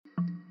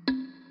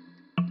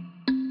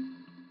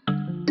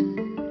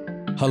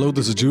Hello,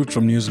 this is Jude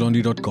from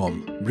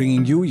newslaundry.com,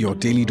 bringing you your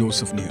daily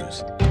dose of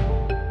news.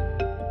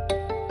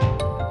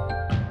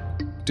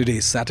 Today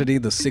is Saturday,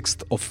 the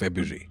 6th of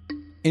February.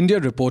 India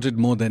reported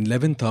more than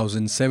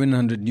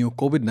 11,700 new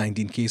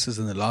COVID-19 cases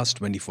in the last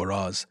 24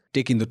 hours,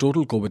 taking the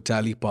total COVID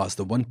tally past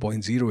the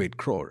 1.08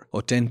 crore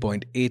or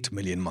 10.8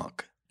 million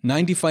mark.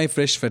 95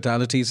 fresh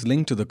fatalities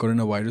linked to the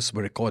coronavirus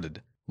were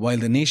recorded, while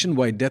the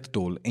nationwide death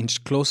toll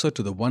inched closer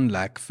to the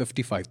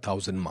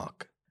 1,55,000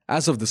 mark.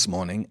 As of this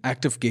morning,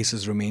 active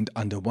cases remained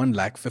under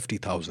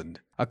 1,50,000,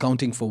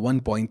 accounting for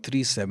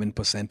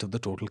 1.37% of the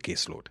total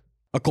caseload.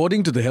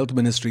 According to the Health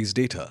Ministry's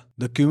data,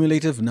 the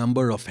cumulative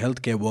number of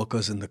healthcare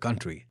workers in the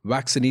country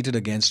vaccinated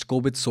against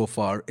COVID so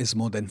far is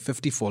more than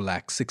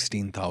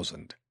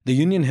 54,16,000. The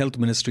Union Health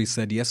Ministry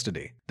said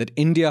yesterday that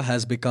India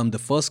has become the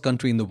first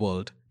country in the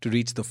world to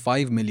reach the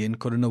 5 million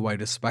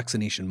coronavirus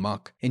vaccination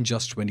mark in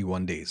just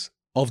 21 days.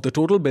 Of the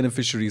total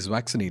beneficiaries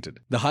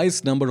vaccinated, the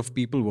highest number of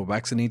people were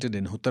vaccinated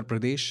in Uttar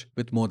Pradesh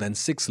with more than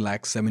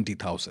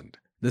 6,70,000.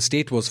 The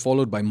state was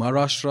followed by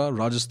Maharashtra,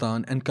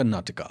 Rajasthan and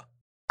Karnataka.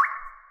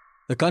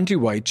 The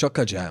countrywide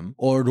Chakka Jam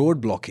or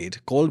road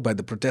blockade called by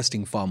the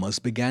protesting farmers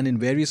began in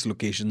various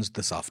locations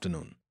this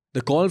afternoon.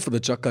 The call for the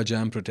Chakka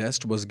Jam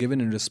protest was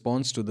given in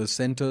response to the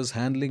centre's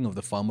handling of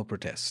the farmer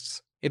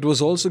protests. It was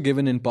also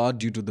given in part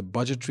due to the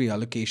budgetary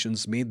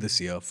allocations made this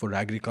year for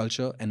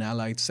agriculture and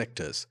allied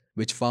sectors,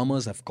 which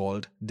farmers have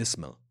called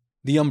dismal.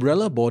 The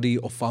umbrella body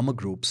of farmer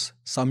groups,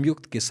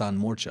 Samyukt Kisan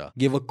Morcha,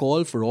 gave a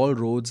call for all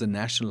roads and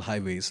national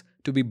highways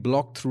to be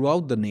blocked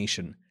throughout the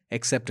nation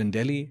except in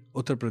Delhi,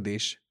 Uttar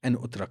Pradesh and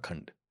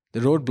Uttarakhand.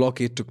 The road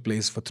blockade took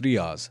place for 3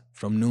 hours,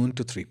 from noon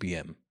to 3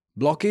 p.m.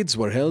 Blockades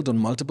were held on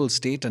multiple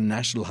state and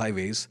national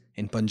highways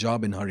in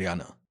Punjab and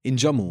Haryana. In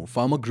Jammu,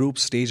 farmer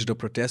groups staged a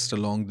protest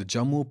along the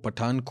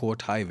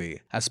Jammu-Pathankot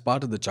highway as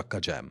part of the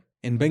Chakka Jam.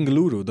 In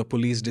Bengaluru, the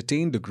police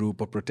detained a group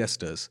of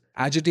protesters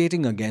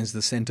agitating against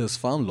the centre's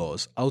farm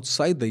laws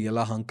outside the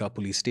Yelahanka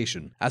police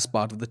station as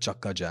part of the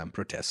Chakka Jam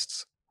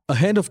protests.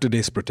 Ahead of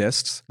today's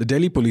protests, the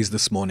Delhi police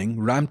this morning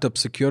ramped up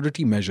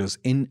security measures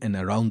in and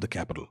around the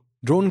capital.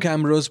 Drone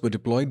cameras were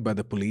deployed by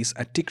the police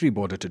at Tikri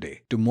border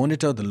today to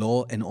monitor the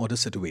law and order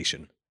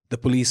situation. The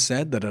police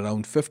said that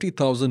around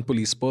 50,000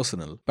 police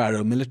personnel,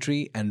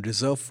 paramilitary and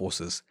reserve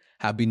forces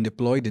have been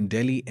deployed in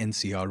Delhi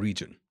NCR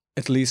region.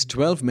 At least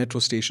 12 metro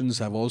stations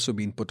have also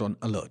been put on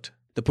alert.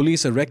 The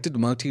police erected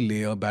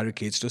multi-layer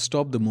barricades to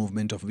stop the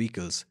movement of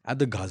vehicles at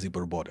the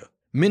Ghazipur border.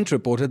 Mint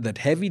reported that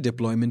heavy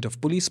deployment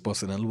of police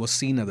personnel was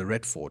seen at the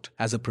Red Fort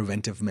as a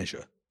preventive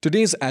measure.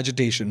 Today's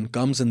agitation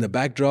comes in the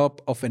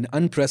backdrop of an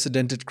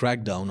unprecedented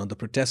crackdown on the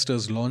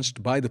protesters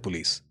launched by the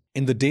police.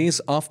 In the days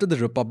after the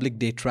Republic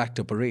Day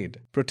tractor parade,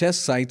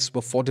 protest sites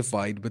were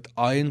fortified with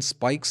iron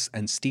spikes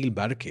and steel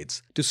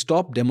barricades to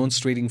stop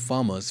demonstrating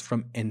farmers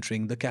from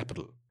entering the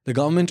capital. The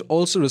government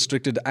also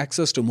restricted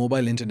access to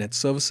mobile internet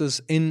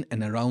services in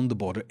and around the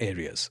border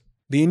areas.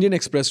 The Indian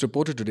Express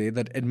reported today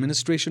that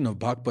administration of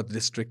Baghpat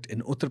district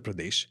in Uttar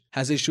Pradesh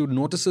has issued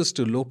notices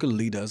to local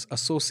leaders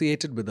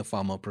associated with the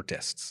farmer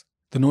protests.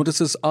 The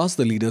notices ask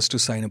the leaders to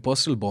sign a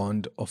personal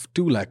bond of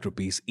 2 lakh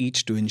rupees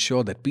each to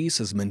ensure that peace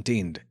is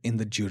maintained in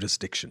the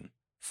jurisdiction.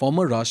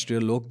 Former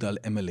Rashtriya Lok Dal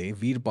MLA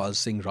Veerpal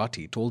Singh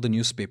Rathi told the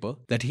newspaper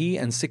that he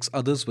and 6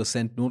 others were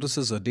sent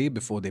notices a day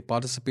before they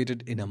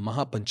participated in a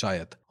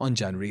Mahapanchayat on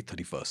January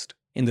 31st.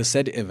 In the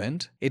said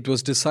event, it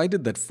was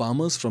decided that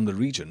farmers from the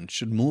region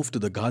should move to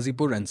the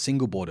Ghazipur and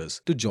Singhu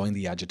borders to join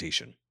the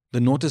agitation. The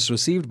notice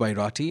received by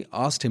Rathi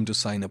asked him to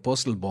sign a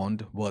personal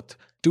bond worth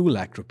 2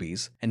 lakh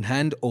rupees and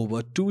hand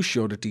over 2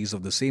 sureties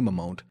of the same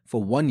amount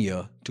for 1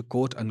 year to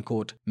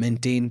quote-unquote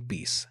maintain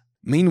peace.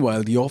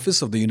 Meanwhile, the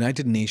Office of the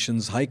United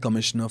Nations High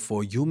Commissioner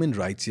for Human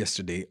Rights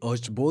yesterday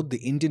urged both the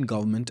Indian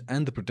government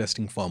and the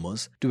protesting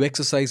farmers to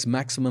exercise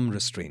maximum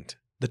restraint.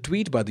 The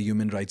tweet by the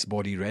human rights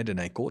body read, and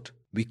I quote,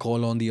 "We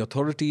call on the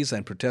authorities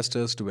and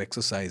protesters to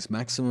exercise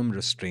maximum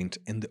restraint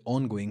in the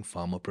ongoing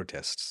farmer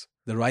protests.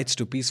 The rights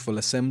to peaceful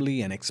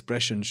assembly and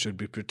expression should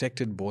be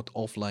protected both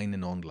offline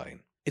and online.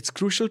 It's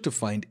crucial to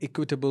find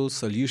equitable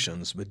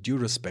solutions with due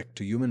respect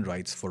to human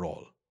rights for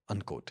all."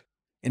 Unquote.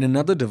 In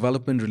another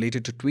development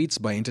related to tweets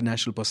by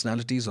international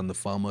personalities on the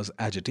farmers'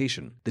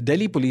 agitation, the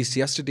Delhi police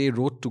yesterday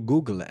wrote to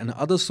Google and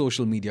other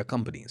social media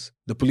companies.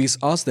 The police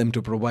asked them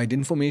to provide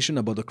information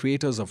about the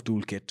creators of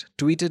Toolkit,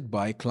 tweeted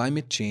by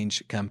climate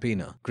change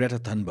campaigner Greta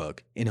Thunberg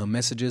in her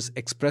messages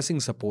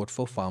expressing support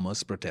for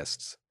farmers'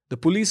 protests. The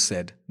police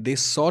said they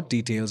sought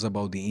details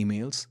about the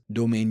emails,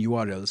 domain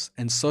URLs,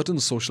 and certain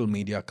social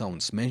media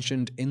accounts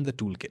mentioned in the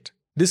toolkit.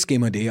 This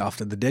came a day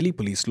after the Delhi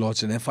police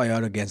lodged an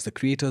FIR against the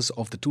creators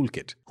of the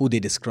toolkit, who they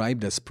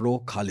described as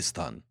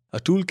pro-Khalistan. A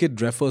toolkit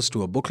refers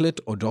to a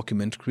booklet or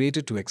document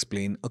created to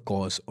explain a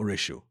cause or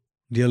issue.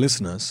 Dear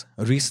listeners,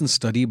 a recent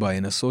study by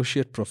an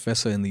associate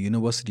professor in the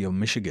University of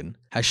Michigan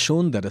has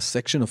shown that a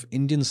section of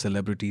Indian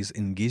celebrities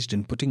engaged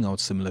in putting out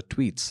similar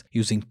tweets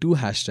using 2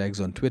 hashtags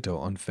on Twitter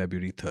on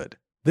February 3rd.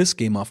 This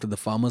came after the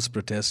farmers'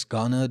 protest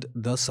garnered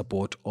the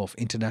support of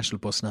international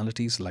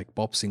personalities like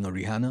pop singer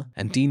Rihanna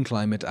and teen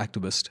climate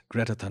activist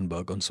Greta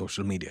Thunberg on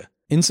social media.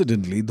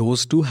 Incidentally,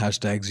 those two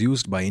hashtags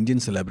used by Indian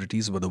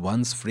celebrities were the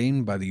ones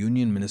framed by the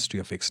Union Ministry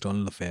of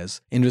External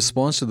Affairs in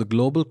response to the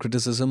global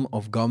criticism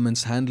of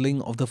government's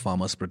handling of the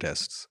farmers'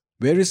 protests.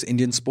 Various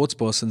Indian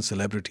sportsperson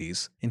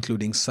celebrities,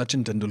 including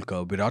Sachin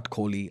Tendulkar, Virat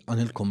Kohli,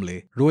 Anil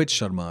Kumble, Rohit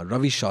Sharma,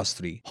 Ravi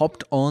Shastri,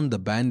 hopped on the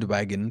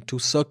bandwagon to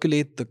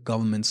circulate the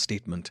government's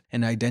statement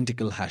in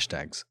identical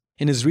hashtags.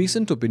 In his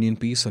recent opinion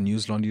piece on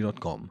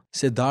newslaundry.com,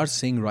 Siddharth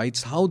Singh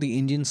writes how the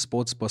Indian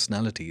sports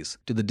personalities,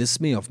 to the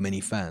dismay of many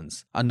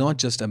fans, are not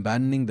just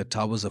abandoning the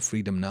towers of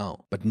freedom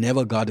now, but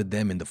never guarded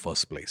them in the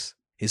first place.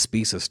 His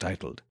piece is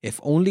titled, "If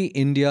Only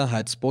India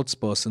Had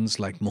Sportspersons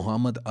Like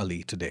Muhammad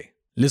Ali Today."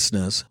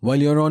 Listeners,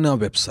 while you're on our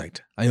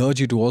website, I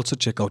urge you to also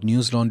check out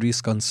News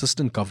Laundry's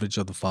consistent coverage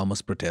of the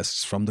farmers'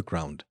 protests from the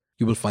ground.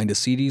 You will find a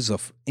series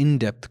of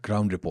in-depth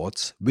ground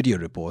reports, video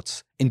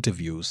reports,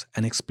 interviews,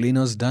 and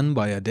explainers done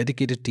by a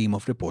dedicated team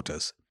of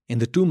reporters. In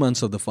the 2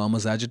 months of the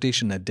farmers'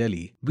 agitation at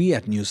Delhi, we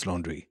at News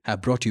Laundry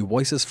have brought you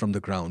voices from the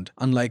ground,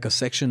 unlike a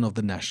section of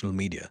the national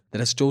media that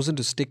has chosen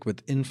to stick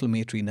with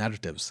inflammatory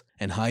narratives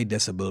and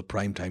high-decibel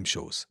primetime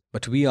shows.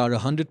 But we are a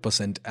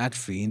 100%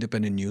 ad-free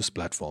independent news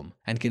platform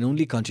and can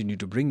only continue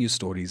to bring you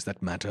stories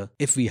that matter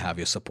if we have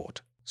your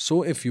support.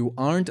 So if you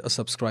aren't a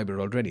subscriber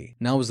already,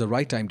 now is the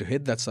right time to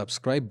hit that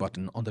subscribe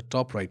button on the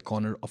top right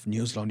corner of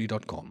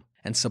newslaundry.com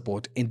and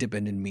support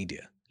independent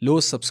media.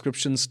 Lowest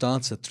subscription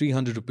starts at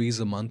 300 rupees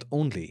a month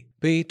only.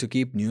 Pay to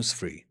keep news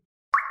free.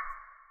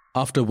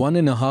 After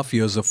 1.5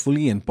 years of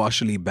fully and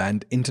partially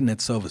banned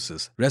internet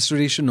services,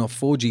 restoration of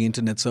 4G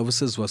internet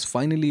services was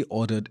finally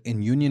ordered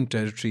in Union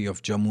Territory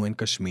of Jammu and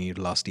Kashmir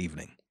last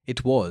evening.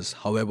 It was,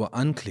 however,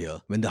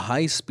 unclear when the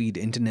high-speed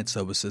internet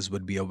services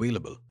would be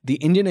available. The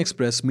Indian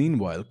Express,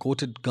 meanwhile,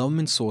 quoted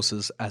government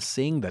sources as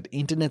saying that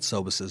internet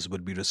services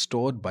would be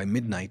restored by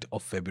midnight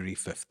of February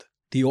 5th.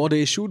 The order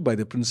issued by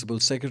the Principal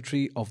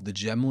Secretary of the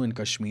Jammu and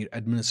Kashmir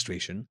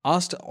Administration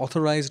asked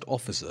authorized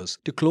officers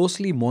to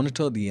closely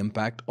monitor the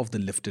impact of the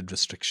lifted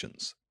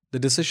restrictions. The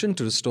decision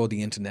to restore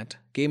the internet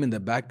came in the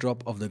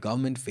backdrop of the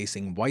government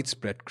facing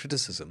widespread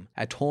criticism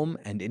at home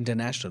and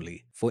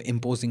internationally for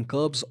imposing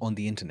curbs on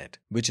the internet,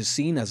 which is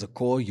seen as a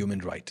core human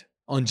right.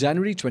 On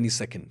January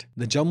 22nd,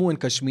 the Jammu and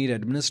Kashmir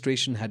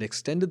administration had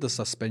extended the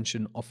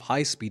suspension of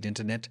high-speed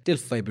internet till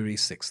February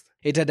 6th.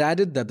 It had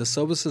added that the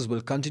services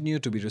will continue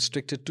to be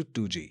restricted to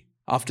 2G.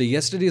 After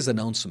yesterday's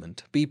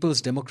announcement,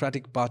 People's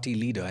Democratic Party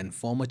leader and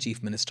former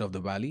Chief Minister of the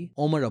Valley,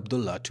 Omar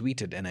Abdullah,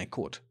 tweeted, and I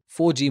quote,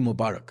 "4G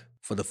Mubarak.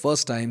 For the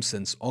first time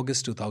since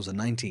August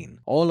 2019,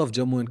 all of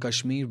Jammu and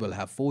Kashmir will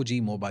have 4G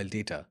mobile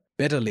data.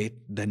 Better late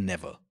than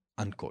never."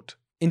 Unquote.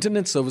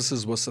 Internet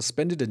services were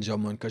suspended in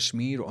Jammu and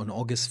Kashmir on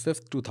August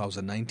 5,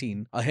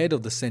 2019, ahead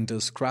of the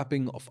centre's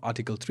scrapping of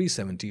Article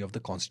 370 of the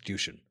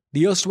Constitution.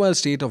 The erstwhile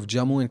state of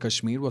Jammu and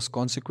Kashmir was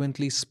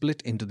consequently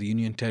split into the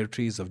Union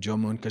Territories of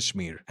Jammu and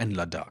Kashmir and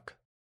Ladakh.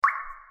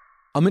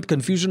 Amid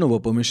confusion over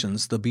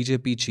permissions, the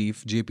BJP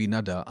chief JP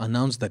Nadda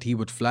announced that he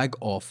would flag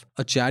off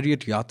a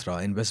chariot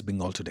yatra in West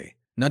Bengal today.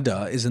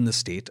 Nadda is in the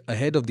state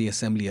ahead of the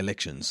assembly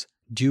elections,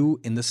 due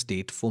in the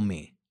state for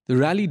May. The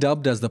rally,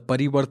 dubbed as the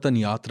Parivartan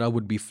Yatra,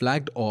 would be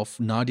flagged off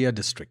Nadia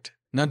district.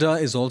 Nadda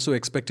is also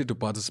expected to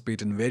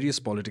participate in various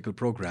political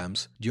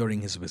programs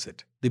during his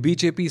visit. The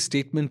BJP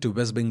statement to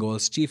West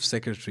Bengal's chief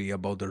secretary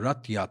about the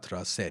Rath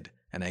Yatra said,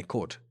 and I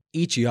quote,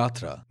 "Each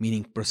yatra,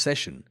 meaning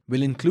procession,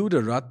 will include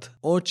a rath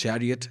or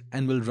chariot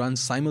and will run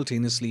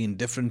simultaneously in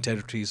different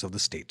territories of the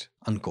state."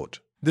 Unquote.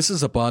 This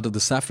is a part of the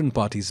Saffron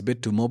Party's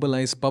bid to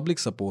mobilize public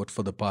support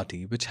for the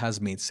party, which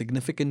has made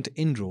significant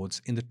inroads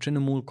in the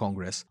Trinamool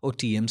Congress or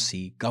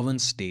TMC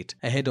governed state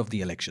ahead of the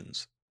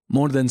elections.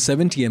 More than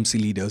 7 TMC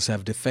leaders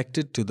have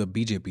defected to the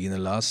BJP in the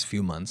last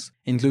few months,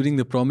 including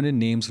the prominent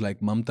names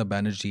like Mamata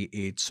Banerjee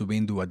aide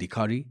Suvendu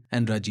Adhikari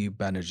and Rajiv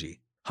Banerjee.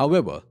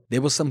 However,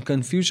 there was some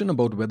confusion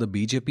about whether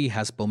BJP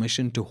has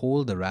permission to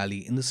hold the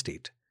rally in the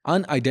state.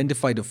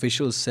 Unidentified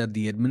officials said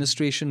the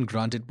administration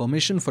granted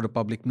permission for a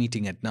public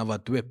meeting at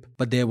Navadvip,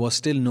 but there was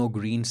still no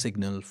green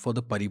signal for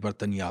the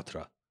Parivartan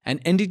Yatra. An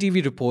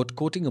NDTV report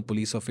quoting a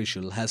police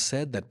official has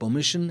said that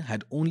permission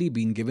had only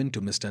been given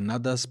to Mr.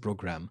 Nadda's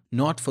program,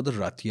 not for the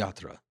Rath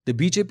Yatra. The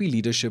BJP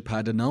leadership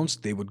had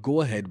announced they would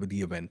go ahead with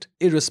the event,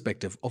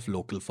 irrespective of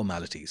local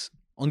formalities.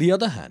 On the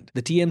other hand,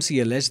 the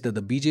TMC alleged that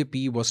the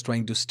BJP was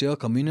trying to stir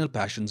communal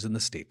passions in the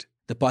state.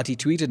 The party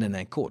tweeted, and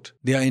I quote,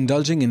 "They are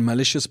indulging in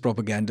malicious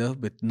propaganda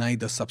with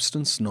neither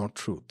substance nor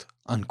truth."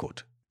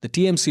 Unquote. The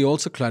TMC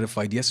also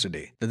clarified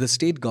yesterday that the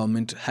state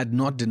government had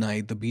not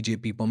denied the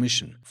BJP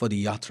permission for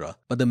the yatra,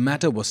 but the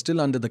matter was still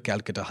under the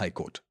Calcutta High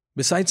Court.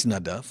 Besides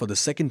Nadda, for the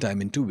second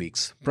time in 2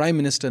 weeks, Prime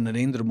Minister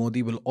Narendra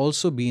Modi will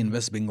also be in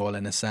West Bengal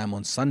and Assam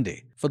on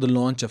Sunday for the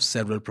launch of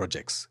several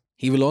projects.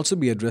 He will also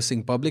be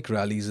addressing public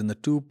rallies in the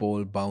 2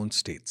 poll-bound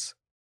states.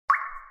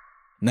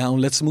 Now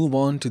let's move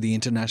on to the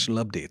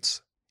international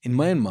updates. In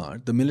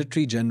Myanmar, the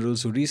military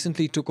generals who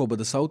recently took over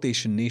the South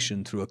Asian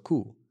nation through a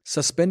coup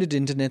suspended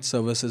internet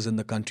services in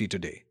the country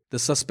today. The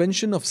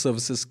suspension of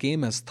services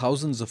came as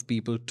thousands of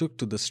people took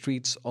to the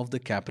streets of the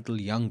capital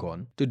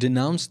Yangon to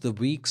denounce the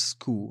week's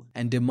coup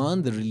and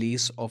demand the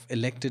release of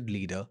elected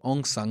leader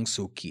Aung San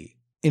Suu Kyi.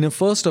 In a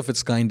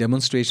first-of-its-kind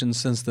demonstration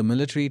since the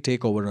military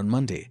takeover on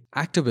Monday,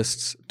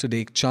 activists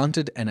today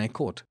chanted, and I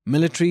quote,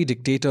 "Military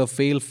dictator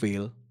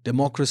fail,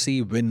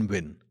 democracy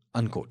win,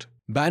 unquote.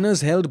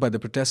 Banners held by the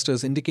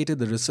protesters indicated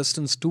the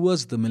resistance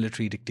towards the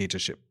military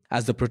dictatorship.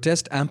 As the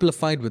protest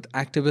amplified with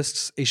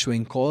activists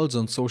issuing calls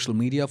on social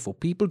media for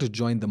people to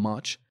join the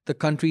march, the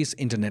country's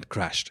internet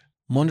crashed.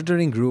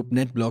 Monitoring group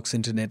NetBlocks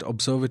Internet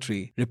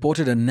Observatory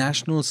reported a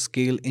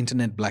national-scale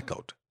internet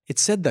blackout. It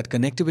said that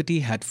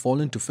connectivity had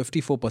fallen to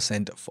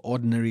 54% of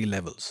ordinary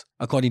levels.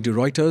 According to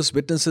Reuters,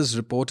 witnesses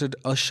reported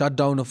a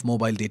shutdown of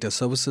mobile data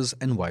services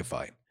and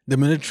Wi-Fi. The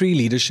military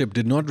leadership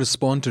did not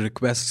respond to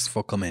requests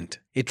for comment.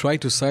 It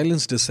tried to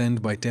silence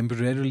dissent by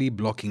temporarily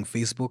blocking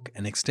Facebook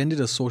and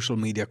extended a social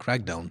media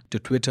crackdown to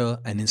Twitter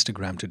and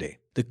Instagram today.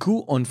 The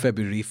coup on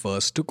February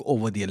 1st took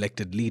over the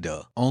elected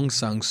leader, Aung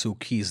San Suu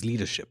Kyi's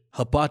leadership.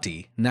 Her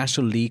party,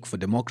 National League for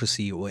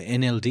Democracy or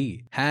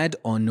NLD, had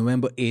on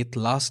November 8th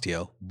last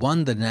year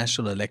won the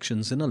national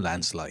elections in a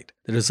landslide.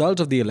 The result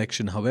of the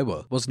election,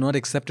 however, was not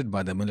accepted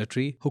by the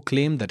military, who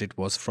claimed that it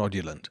was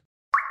fraudulent.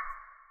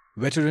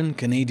 Veteran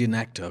Canadian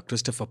actor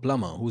Christopher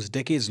Plummer, whose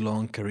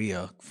decades-long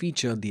career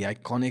featured the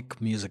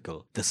iconic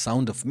musical The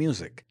Sound of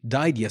Music,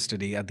 died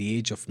yesterday at the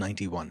age of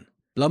 91.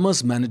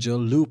 Plummer's manager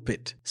Lou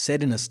Pitt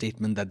said in a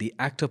statement that the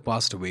actor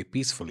passed away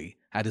peacefully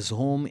at his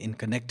home in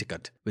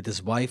Connecticut with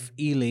his wife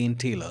Elaine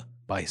Taylor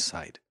by his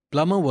side.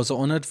 Plummer was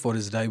honored for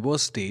his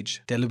diverse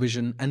stage,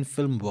 television and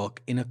film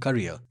work in a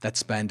career that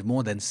spanned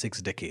more than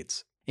 6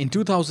 decades. In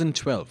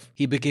 2012,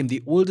 he became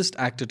the oldest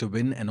actor to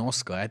win an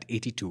Oscar at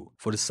 82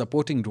 for his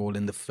supporting role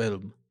in the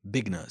film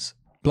Beginners.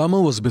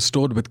 Plummer was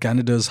bestowed with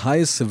Canada's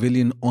highest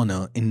civilian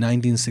honour in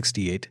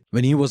 1968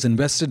 when he was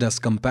invested as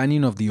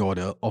Companion of the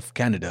Order of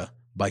Canada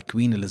by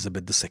Queen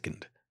Elizabeth II.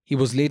 He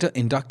was later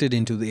inducted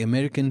into the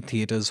American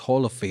Theatre's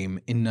Hall of Fame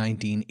in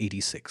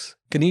 1986.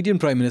 Canadian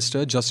Prime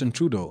Minister Justin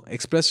Trudeau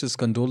expressed his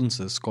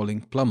condolences,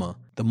 calling Plummer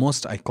the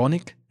most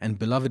iconic and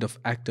beloved of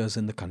actors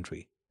in the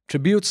country.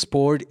 Tributes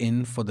poured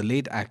in for the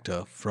late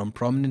actor from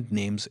prominent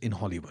names in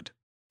Hollywood.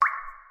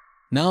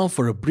 Now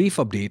for a brief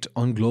update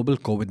on global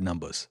COVID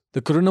numbers.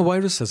 The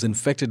coronavirus has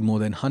infected more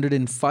than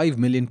 105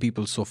 million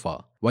people so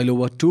far, while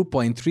over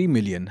 2.3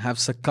 million have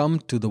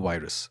succumbed to the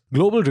virus.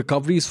 Global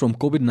recoveries from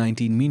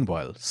COVID-19,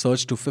 meanwhile,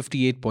 surged to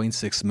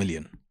 58.6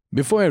 million.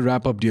 Before I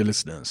wrap up, dear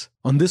listeners,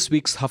 on this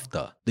week's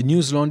Hafta, the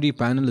News Laundry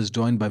panel is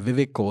joined by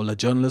Vivek Kaul, a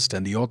journalist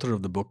and the author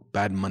of the book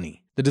Bad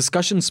Money. The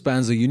discussion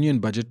spans the Union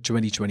Budget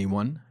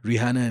 2021,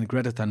 Rihanna and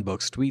Greta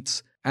Thunberg's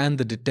tweets, and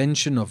the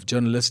detention of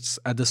journalists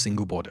at the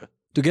Singhu border.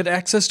 To get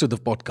access to the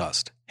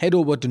podcast, head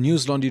over to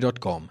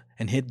newslaundry.com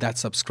and hit that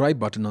subscribe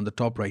button on the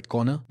top right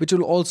corner, which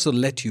will also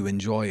let you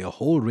enjoy a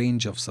whole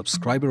range of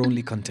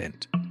subscriber-only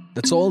content.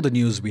 That's all the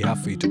news we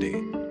have for you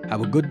today.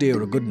 Have a good day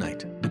or a good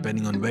night,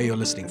 depending on where you're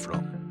listening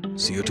from.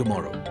 See you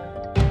tomorrow.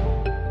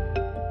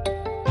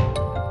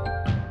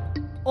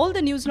 All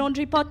the News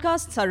Laundry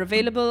podcasts are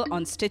available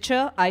on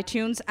Stitcher,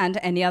 iTunes, and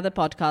any other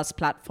podcast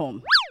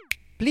platform.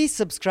 Please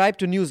subscribe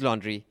to News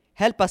Laundry.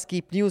 Help us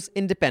keep news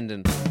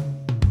independent.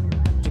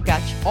 To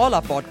catch all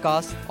our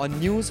podcasts on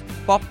news,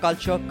 pop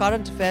culture,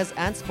 current affairs,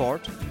 and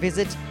sport,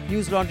 visit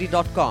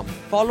newslaundry.com.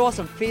 Follow us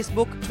on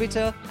Facebook,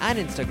 Twitter, and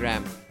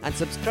Instagram, and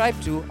subscribe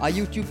to our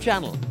YouTube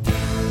channel.